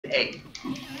Hey.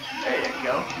 There you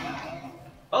go.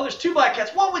 Oh, there's 2 black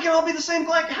cats. Whoa, we can all be the same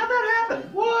black. How'd that happen?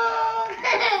 What?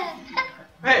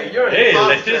 Hey, you're an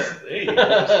imposter.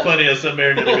 There's plenty of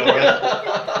Submariner to go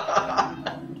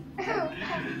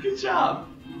around. Good job.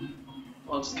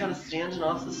 Well, just kind of standing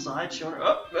off the side, showing her.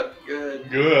 Oh, good.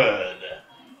 Good.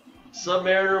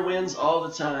 Submariner wins all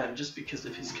the time just because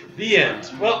of his charisma. The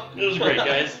end. Well, it was great,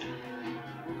 guys.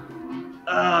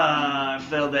 I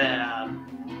fell down.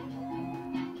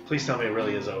 Please tell me it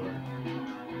really is over.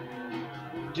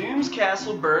 Doom's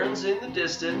castle burns in the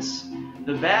distance.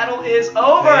 The battle is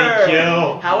over. Thank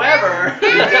you. However,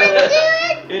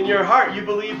 in your heart, you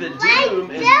believe that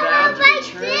Doom is bound to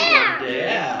return one day.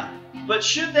 Yeah. But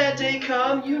should that day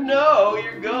come, you know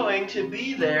you're going to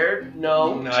be there.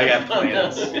 No, I got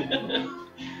plans.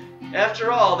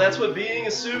 After all, that's what being a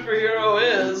superhero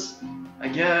is, I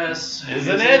guess.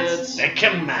 Isn't it?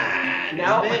 Come on.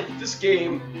 Now, this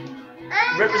game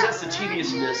represents the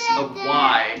tediousness of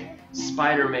why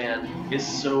Spider-Man is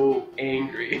so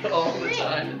angry all the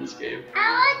time in this game.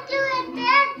 I want to do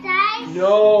it guys.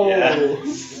 No!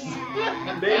 Yes.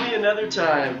 Maybe another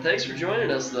time. Thanks for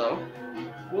joining us, though.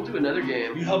 We'll do another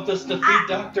game. You helped us defeat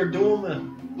Dr.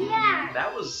 Doom. Yeah.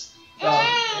 That was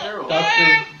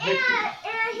Dr. Victor.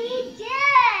 He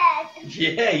did.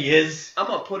 Yeah, he is. I'm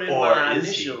gonna put in Or my is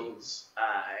initials.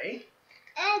 I.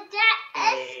 And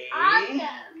that is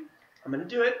awesome. I'm gonna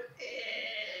do it.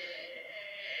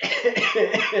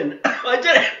 And I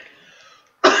did it.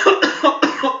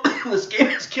 This game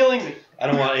is killing me. I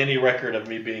don't want any record of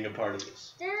me being a part of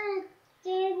this.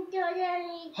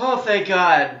 Oh, thank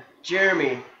God,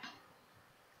 Jeremy.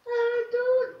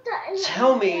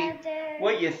 Tell me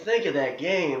what you think of that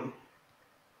game.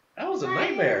 That was a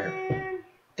nightmare.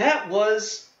 That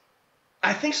was,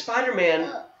 I think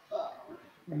Spider-Man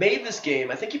made this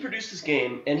game. I think he produced this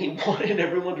game, and he wanted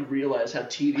everyone to realize how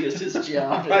tedious his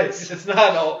job Right, is. it's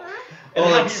not all And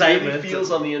how excitement. he really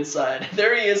feels on the inside.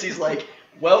 There he is. He's like,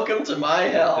 "Welcome to my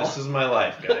hell." This is my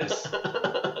life, guys.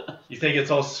 You think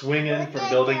it's all swinging from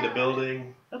building to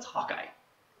building? That's Hawkeye.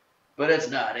 But it's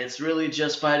not. It's really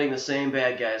just fighting the same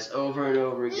bad guys over and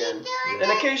over again.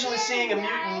 And occasionally seeing a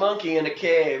mutant monkey in a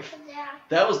cave.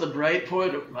 That was the bright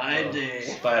point of my day.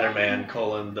 Spider-Man :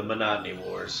 The Monotony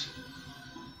Wars.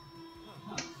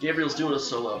 Gabriel's doing a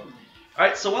solo.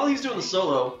 Alright, so while he's doing the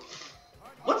solo,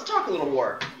 let's talk a little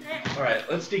more. Alright,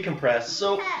 let's decompress.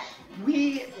 So,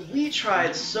 we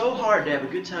tried so hard to have a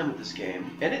good time with this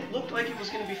game, and it looked like it was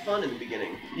going to be fun in the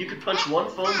beginning. You could punch one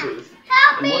phone booth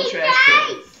and one trash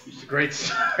can. It's a great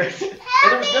start. And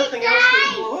there was nothing else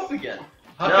that would blow up again.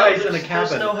 Hawkeye's in a cabin.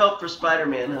 There's no help for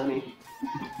Spider-Man, honey.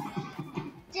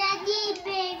 Daddy,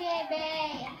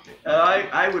 baby.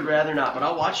 I would rather not, but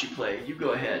I'll watch you play. You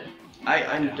go ahead.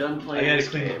 I'm done I playing gotta this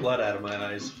clean game. the blood out of my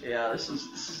eyes. Yeah, this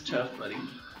is tough, buddy.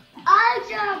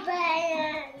 Also,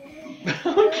 baby.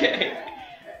 Okay.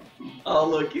 Oh,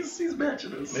 look, he's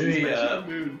matching us. Maybe, he's matching the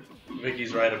mood.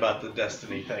 Vicky's right about the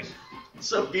Destiny thing.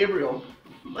 So, Gabriel,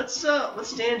 let's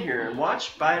stand here and watch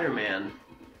Spider-Man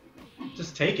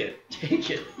Just take it. take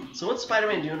it. So what's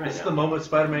Spider-Man doing right It's now? the moment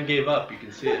Spider-Man gave up. You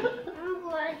can see it.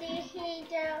 What did he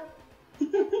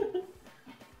do?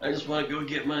 I just want to go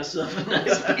get myself a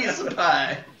nice piece of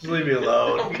pie. Just leave me I'm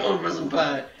alone. going for some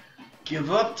pie.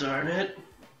 Give up, darn it.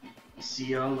 See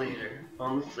y'all later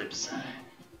on the flip side.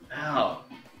 Ow.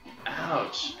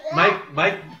 Ouch.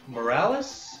 Mike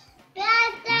Morales?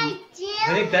 I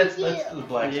I think that's the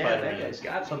Black Yeah, Spider-Man. that guy's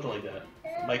got it. Something like that.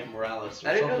 Mike Morales or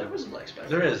I didn't know something. there was a Black Spider.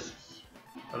 There is.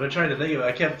 I've been trying to think of it.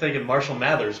 I kept thinking Marshall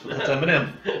Mathers, but that's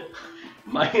Eminem.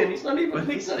 Man, he's not even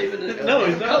in No,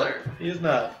 he's not. color. He is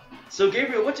not. So,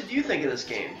 Gabriel, what did you think of this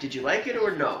game? Did you like it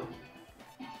or no?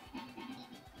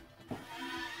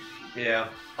 Yeah.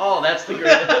 Oh, that's the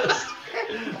greatest.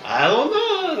 I don't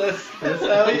know. That's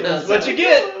that's what you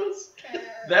get.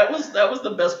 That was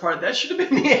the best part. That should have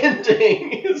been the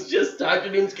ending. It's just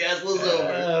Dr. Doom's castle is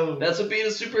over. That's what being a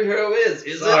superhero is.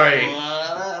 Sorry. It?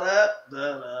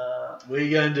 What are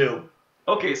you gonna do?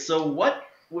 Okay, so what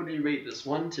would we rate this?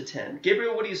 1 to 10.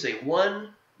 Gabriel, what do you say?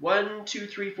 1, 2,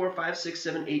 3, 4, 5, 6,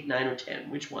 7, 8, 9, or 10?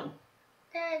 Which one?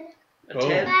 A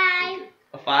 10?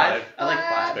 A 5? I like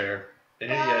 5. Fair. And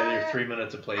yeah, your 3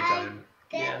 minutes of playtime.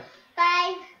 Yeah.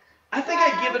 5. I think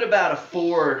I'd give it about a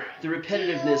 4. The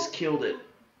repetitiveness killed it.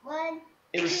 1.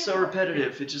 It was so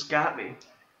repetitive, it just got me.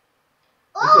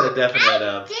 This is a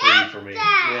definite 3 for me.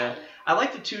 Yeah. I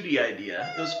like the 2D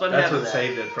idea. It was fun That's having what that.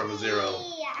 saved it from a 0.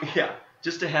 Yeah,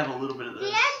 just to have a little bit of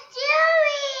this.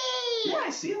 Yeah, I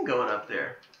see him going up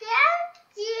there.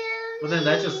 But then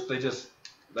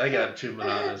they got too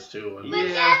monotonous too. And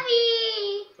Yeah.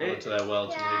 I went to that well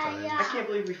too many times. I can't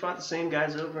believe we fought the same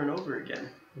guys over and over again.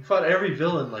 We fought every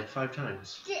villain like 5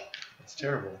 times. That's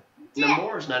terrible.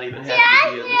 Namor's not even happy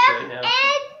to be in this right now.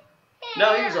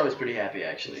 No, he was always pretty happy,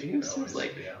 actually. He was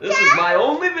like, this is my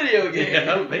only video game.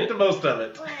 Yeah, make the most of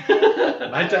it.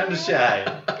 My time to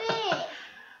shine.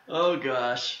 Oh,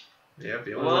 gosh. Yep,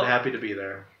 the only one happy to be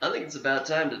there. I think it's about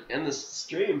time to end this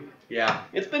stream. Yeah.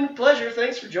 It's been a pleasure.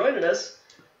 Thanks for joining us.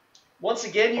 Once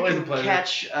again, you Always can a pleasure.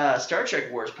 catch Star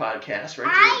Trek Wars podcast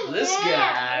right through this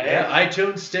guy. Yeah,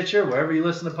 iTunes, Stitcher, wherever you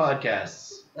listen to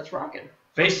podcasts. That's rocking.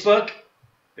 Facebook.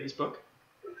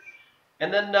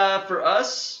 And then for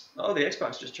us, oh, the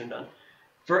Xbox just turned on.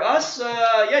 For us,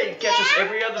 yeah, you can catch us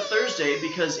every other Thursday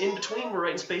because in between we're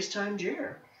writing Space Time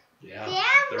Jer. Yeah,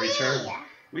 the return.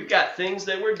 We've got things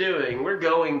that we're doing. We're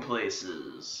going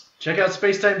places. Check out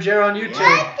Spacetime Jer on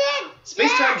YouTube.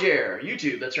 Space Time Jer,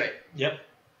 YouTube, that's right. Yep.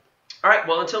 All right,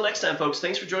 well, until next time, folks,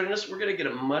 thanks for joining us. We're going to get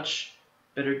a much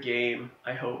better game,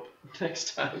 I hope,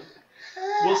 next time.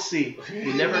 We'll see.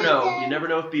 You never know. You never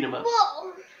know with beat 'em ups.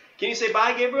 Can you say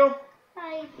bye, Gabriel?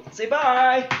 Bye. Say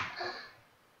bye.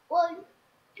 1,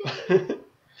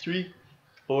 3,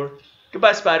 4.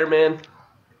 Goodbye, Spider-Man.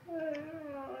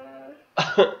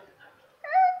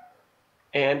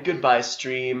 And goodbye,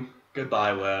 stream.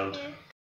 Goodbye, world.